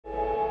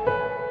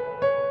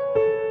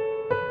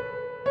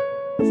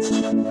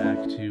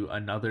Back to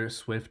another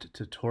Swift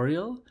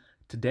tutorial.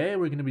 Today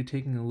we're going to be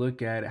taking a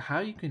look at how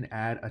you can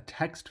add a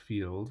text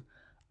field,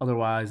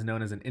 otherwise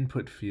known as an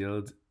input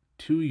field,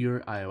 to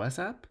your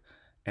iOS app.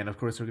 And of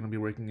course we're going to be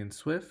working in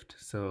Swift,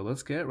 so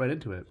let's get right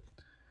into it.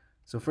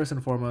 So first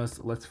and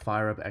foremost, let's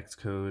fire up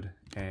Xcode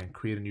and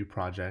create a new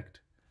project.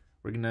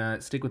 We're going to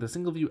stick with a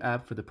single view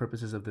app for the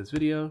purposes of this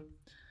video.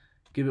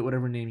 Give it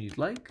whatever name you'd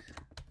like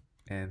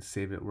and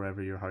save it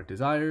wherever your heart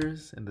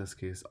desires, in this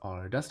case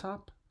our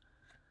desktop.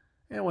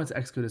 And once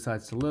Xcode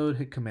decides to load,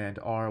 hit Command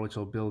R, which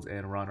will build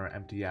and run our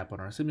empty app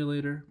on our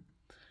simulator.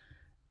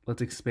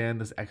 Let's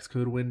expand this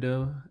Xcode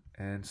window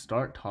and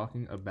start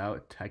talking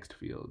about text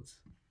fields.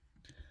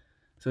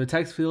 So a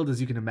text field,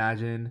 as you can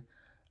imagine,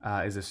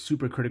 is a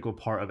super critical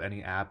part of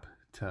any app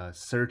to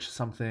search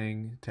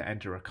something, to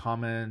enter a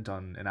comment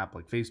on an app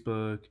like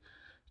Facebook,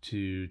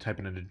 to type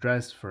in an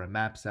address for a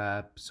Maps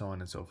app, so on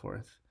and so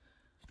forth.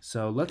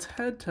 So let's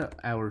head to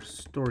our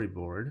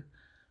storyboard.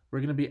 We're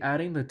going to be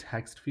adding the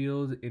text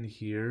field in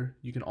here.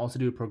 You can also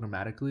do it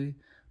programmatically,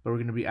 but we're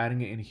going to be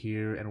adding it in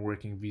here and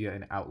working via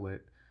an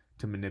outlet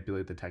to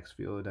manipulate the text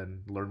field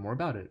and learn more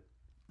about it.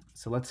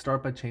 So let's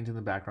start by changing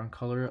the background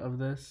color of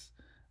this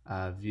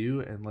view,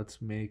 and let's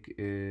make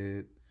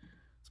it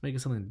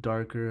something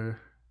darker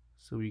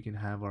so we can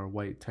have our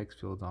white text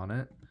field on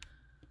it.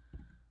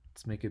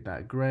 Let's make it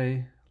that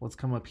gray. Let's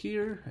come up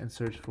here and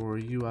search for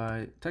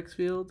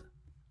UITextField.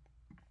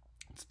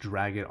 Let's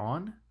drag it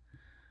on.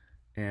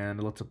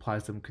 And let's apply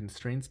some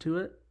constraints to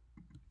it.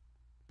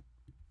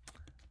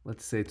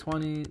 Let's say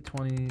 20,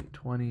 20,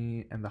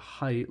 20, and the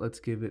height, let's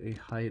give it a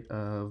height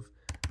of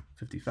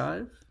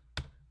 55.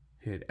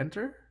 Hit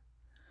enter.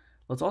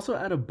 Let's also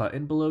add a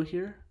button below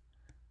here.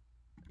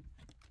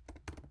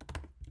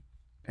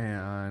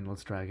 And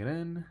let's drag it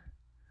in.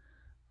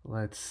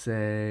 Let's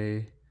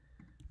say,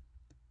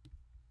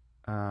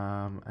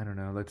 I don't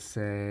know, let's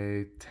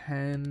say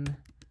 10,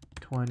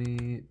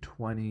 20,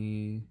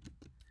 20,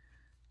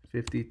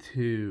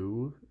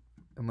 52,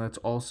 and let's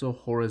also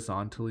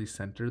horizontally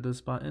center this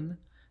button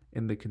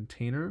in the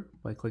container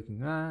by clicking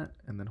that,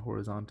 and then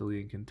horizontally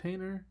in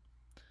container.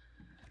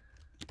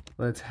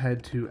 Let's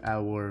head to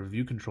our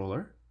view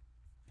controller,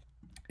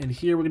 and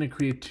here we're going to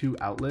create two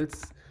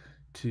outlets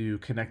to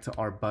connect to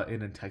our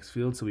button and text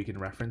field so we can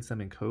reference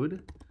them in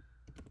code.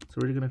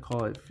 So we're going to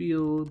call it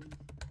field,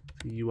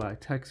 UI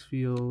text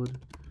field.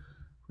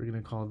 We're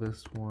going to call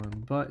this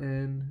one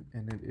button,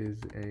 and it is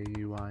a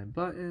UI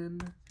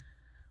button.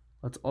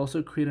 Let's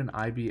also create an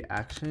IB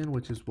action,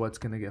 which is what's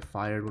going to get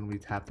fired when we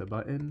tap the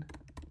button.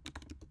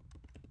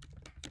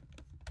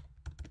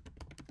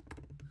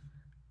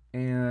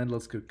 And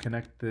let's go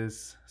connect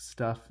this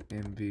stuff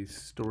in the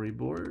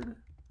storyboard.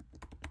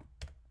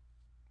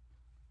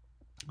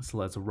 So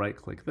let's right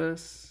click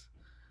this.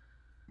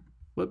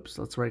 Whoops,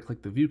 let's right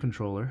click the view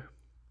controller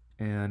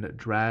and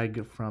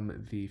drag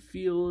from the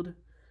field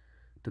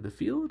to the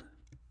field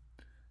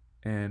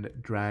and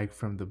drag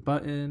from the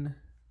button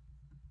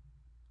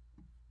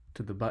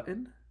to the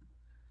button,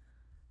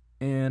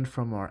 and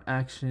from our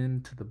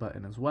action to the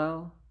button as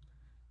well.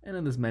 And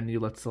in this menu,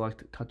 let's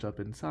select touch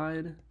up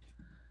inside,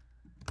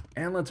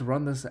 and let's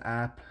run this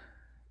app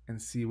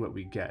and see what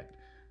we get.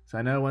 So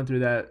I know I went through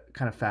that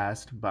kind of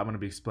fast, but I'm going to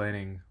be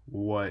explaining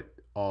what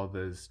all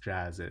this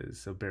jazz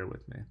is, so bear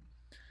with me.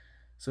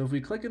 So if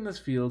we click in this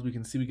field, we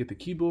can see we get the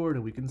keyboard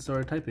and we can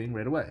start typing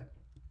right away.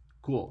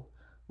 Cool.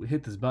 We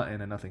hit this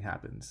button and nothing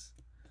happens.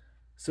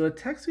 So a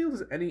text field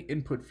is any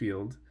input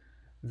field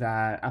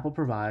that Apple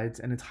provides,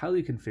 and it's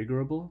highly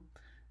configurable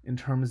in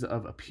terms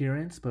of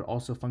appearance, but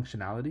also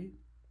functionality.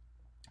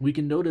 We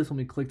can notice when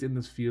we clicked in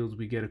this field,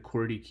 we get a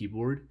QWERTY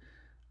keyboard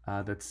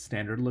that's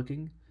standard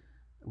looking.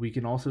 We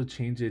can also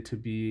change it to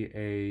be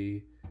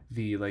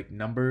the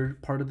number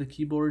part of the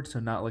keyboard, so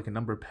not like a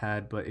number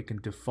pad, but it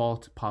can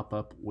default pop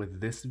up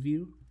with this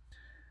view.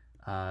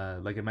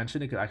 Like I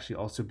mentioned, it could actually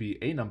also be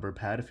a number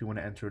pad if you want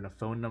to enter in a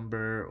phone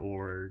number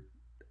or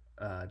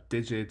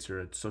digits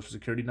or a social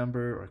security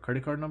number or a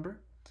credit card number.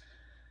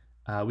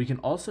 We can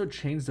also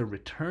change the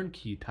return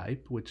key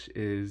type, which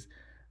is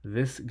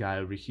this guy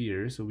over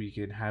here. So we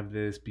can have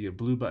this be a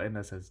blue button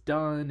that says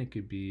done. It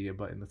could be a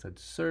button that says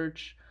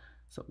search.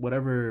 So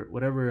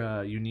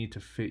whatever you need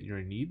to fit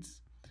your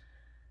needs.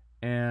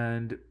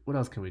 And what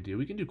else can we do?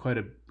 We can do quite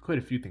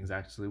a few things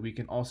actually. We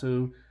can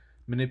also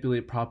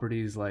manipulate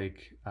properties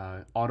like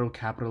auto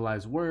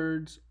capitalize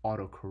words,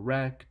 auto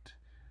correct,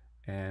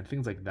 and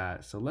things like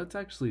that. So let's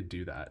actually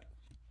do that.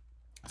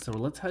 So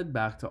let's head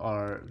back to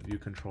our view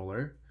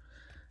controller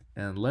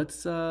and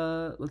let's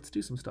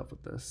do some stuff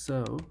with this.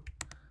 So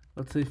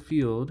let's say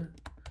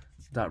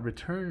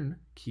field.return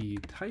key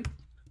type,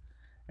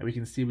 and we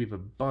can see we have a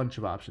bunch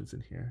of options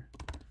in here.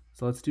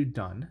 So let's do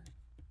done.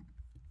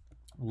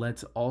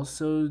 Let's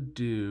also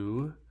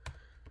do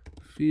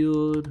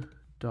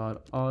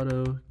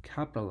field.auto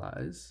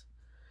capitalize,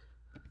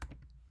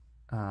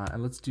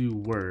 and let's do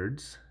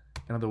words.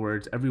 In other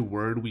words, every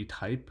word we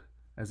type,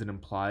 as it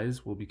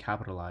implies, will be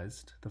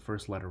capitalized, the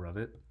first letter of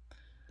it.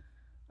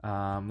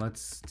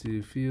 Let's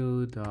do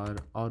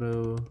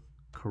field.auto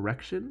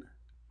correction.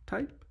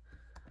 type.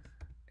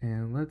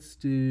 And let's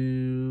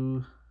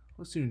do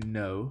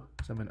no,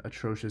 because I'm an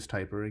atrocious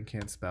typer and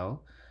can't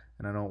spell,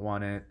 and I don't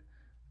want it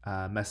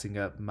messing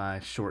up my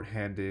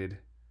shorthanded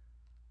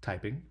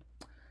typing.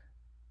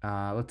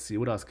 Let's see,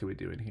 what else could we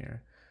do in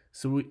here?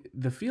 So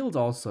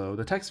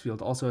the text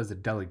field also has a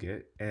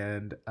delegate,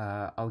 and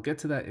I'll get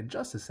to that in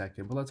just a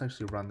second, but let's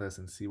actually run this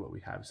and see what we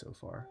have so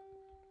far.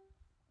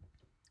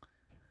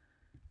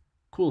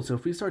 Cool, so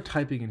if we start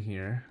typing in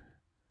here,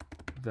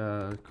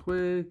 the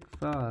quick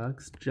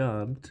fox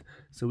jumped,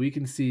 so we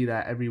can see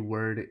that every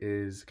word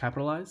is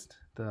capitalized,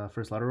 the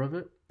first letter of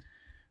it.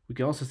 We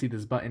can also see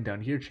this button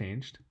down here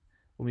changed.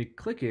 When we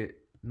click it,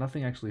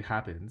 nothing actually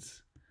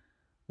happens,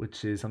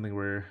 which is something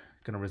we're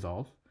going to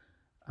resolve.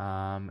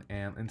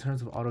 And in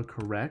terms of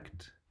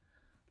autocorrect,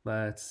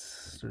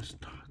 let's just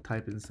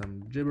type in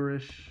some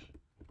gibberish.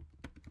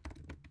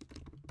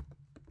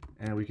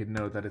 And we can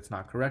note that it's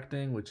not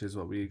correcting, which is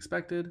what we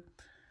expected.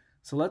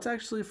 So let's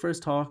actually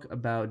first talk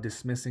about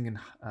dismissing and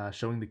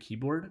showing the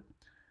keyboard.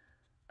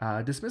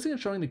 Dismissing and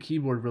showing the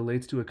keyboard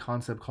relates to a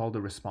concept called the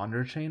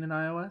responder chain in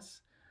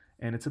iOS.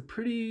 And it's a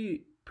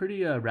pretty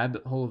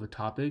rabbit hole of a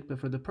topic, but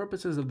for the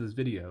purposes of this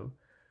video,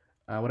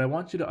 what I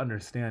want you to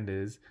understand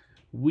is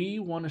we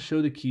want to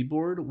show the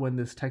keyboard when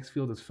this text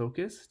field is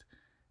focused,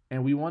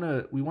 and we want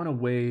a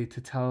way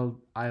to tell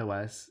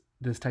iOS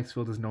this text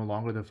field is no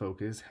longer the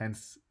focus,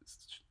 hence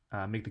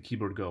make the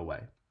keyboard go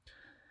away.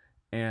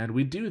 And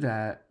we do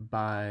that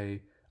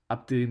by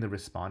updating the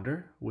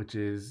responder, which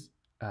is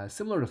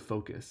similar to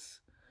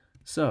focus.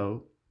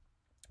 So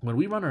when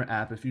we run our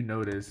app, if you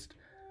noticed,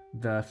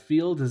 the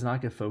field does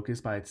not get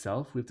focused by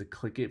itself. We have to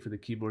click it for the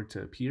keyboard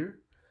to appear.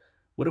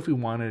 What if we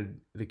wanted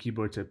the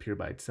keyboard to appear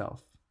by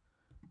itself?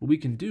 What we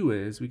can do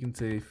is we can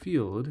say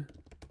field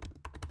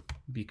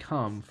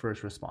become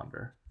first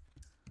responder.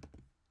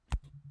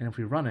 And if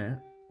we run it,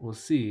 we'll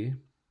see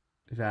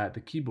that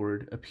the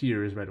keyboard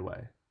appears right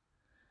away.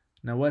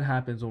 Now what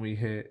happens when we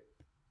hit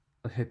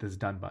this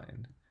done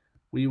button?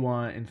 We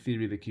want, in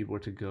theory, the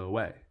keyboard to go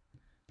away.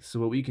 So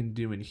what we can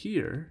do in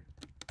here,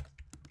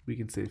 we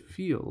can say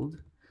field.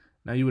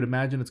 Now you would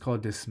imagine it's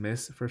called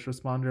dismiss first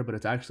responder, but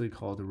it's actually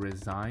called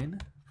resign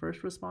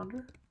first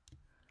responder.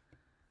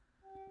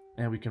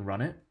 And we can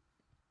run it.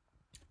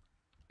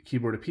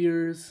 Keyboard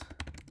appears,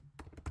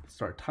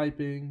 start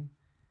typing,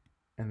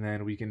 and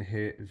then we can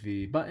hit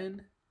the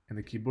button and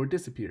the keyboard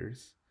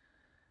disappears.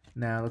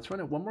 Now let's run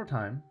it one more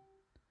time.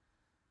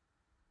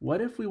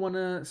 What if we want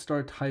to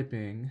start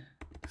typing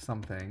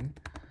something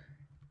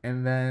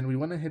and then we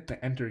want to hit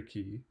the enter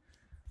key,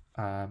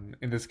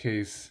 in this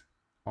case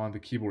on the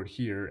keyboard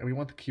here, and we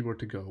want the keyboard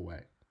to go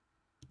away?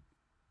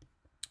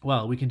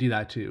 Well, we can do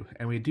that too,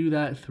 and we do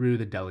that through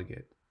the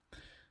delegate.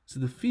 So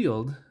the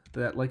field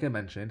that, like I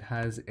mentioned,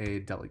 has a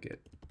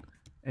delegate,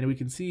 and we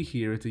can see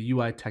here it's a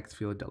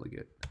UITextField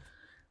delegate.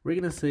 We're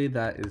going to say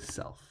that is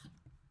self.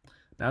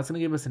 Now it's going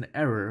to give us an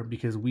error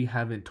because we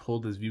haven't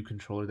told this view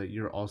controller that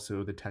you're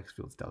also the text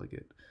fields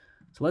delegate.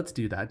 So let's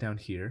do that down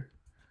here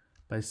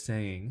by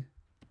saying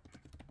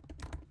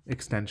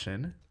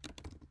extension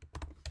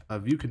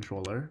of view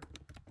controller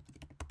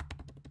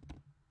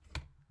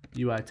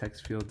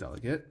UITextField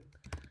delegate,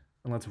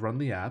 and let's run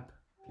the app.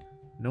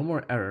 No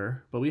more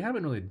error, but we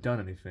haven't really done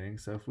anything.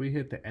 So if we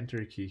hit the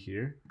enter key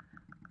here,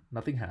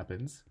 nothing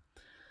happens.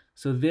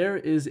 So there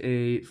is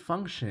a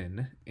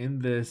function in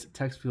this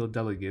text field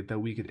delegate that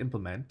we could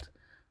implement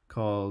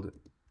called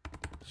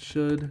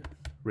should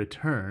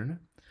return.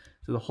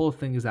 So the whole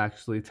thing is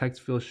actually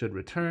text field should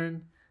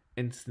return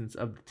instance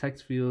of the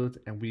text field,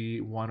 and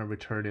we want to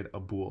return it a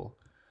bool.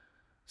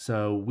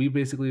 So we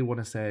basically want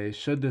to say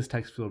should this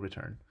text field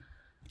return.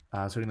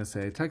 So we're going to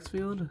say text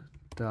field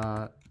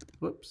dot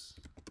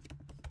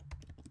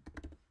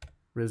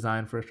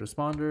resign first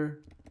responder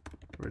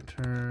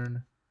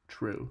return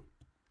true.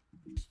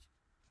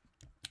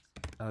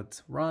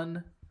 Let's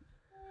run,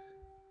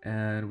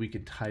 and we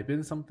can type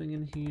in something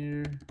in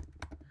here,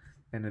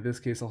 and in this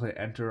case I'll hit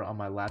enter on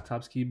my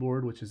laptop's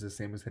keyboard, which is the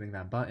same as hitting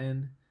that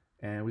button,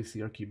 and we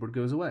see our keyboard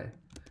goes away.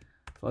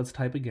 So let's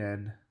type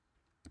again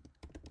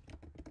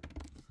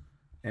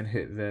and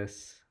hit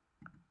this,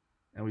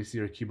 and we see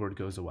our keyboard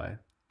goes away.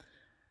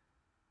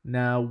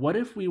 Now what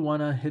if we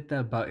want to hit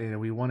that button and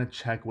we want to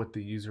check what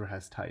the user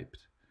has typed?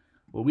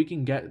 Well, we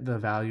can get the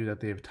value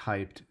that they've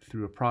typed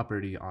through a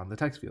property on the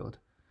text field.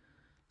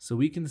 So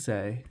we can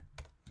say,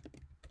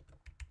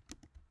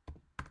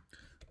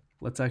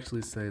 let's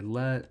actually say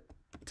let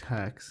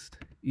text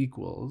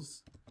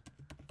equals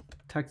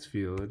text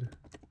field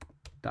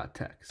dot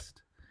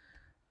text,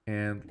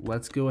 and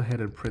let's go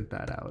ahead and print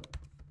that out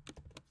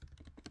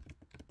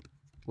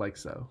like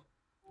so.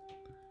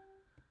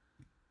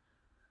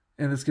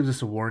 And this gives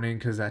us a warning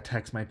because that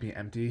text might be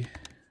empty,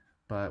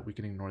 but we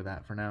can ignore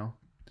that for now.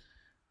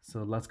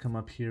 So let's come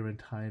up here and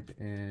type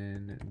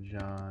in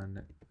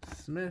John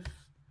Smith,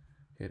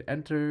 hit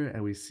enter,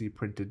 and we see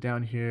printed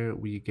down here,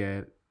 we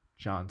get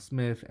John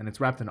Smith, and it's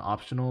wrapped in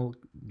optional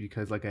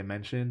because, like I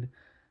mentioned,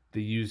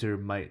 the user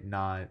might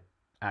not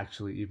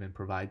actually even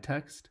provide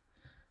text.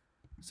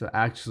 So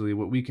actually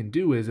what we can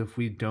do is, if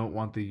we don't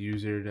want the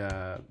user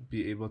to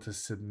be able to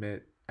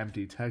submit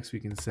empty text, we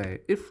can say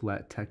if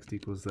let text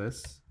equals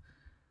this.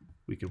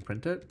 We can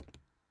print it.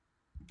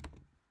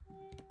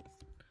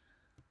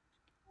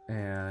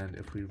 And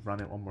if we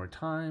run it one more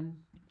time,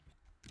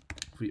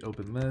 if we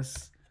open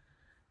this,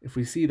 if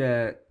we see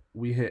that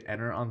we hit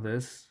enter on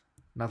this,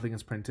 nothing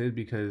is printed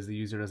because the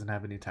user doesn't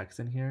have any text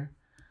in here,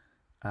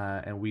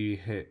 and we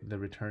hit the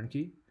return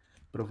key.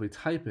 But if we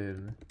type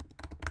in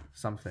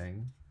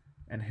something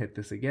and hit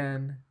this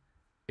again,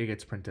 it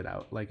gets printed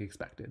out like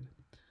expected.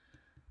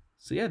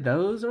 So yeah,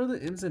 those are the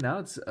ins and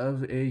outs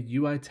of a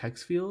UI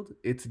text field,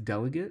 its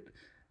delegate,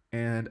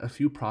 and a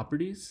few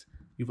properties.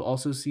 You've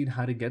also seen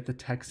how to get the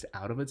text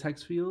out of a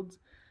text field.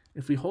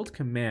 If we hold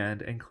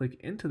Command and click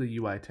into the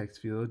UI text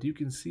field, you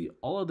can see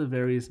all of the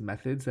various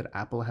methods that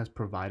Apple has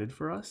provided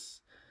for us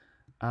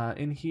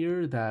in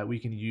here that we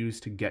can use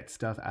to get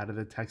stuff out of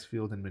the text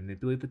field and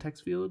manipulate the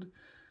text field.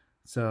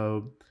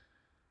 So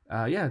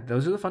yeah,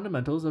 those are the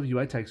fundamentals of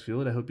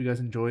UITextField. I hope you guys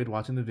enjoyed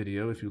watching the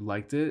video. If you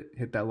liked it,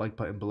 hit that like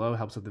button below. It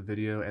helps out the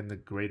video and the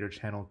greater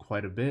channel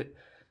quite a bit.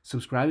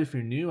 Subscribe if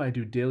you're new. I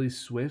do daily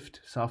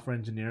Swift, software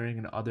engineering,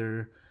 and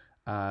other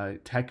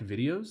tech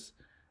videos.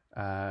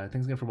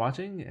 Thanks again for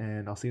watching,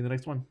 and I'll see you in the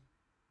next one.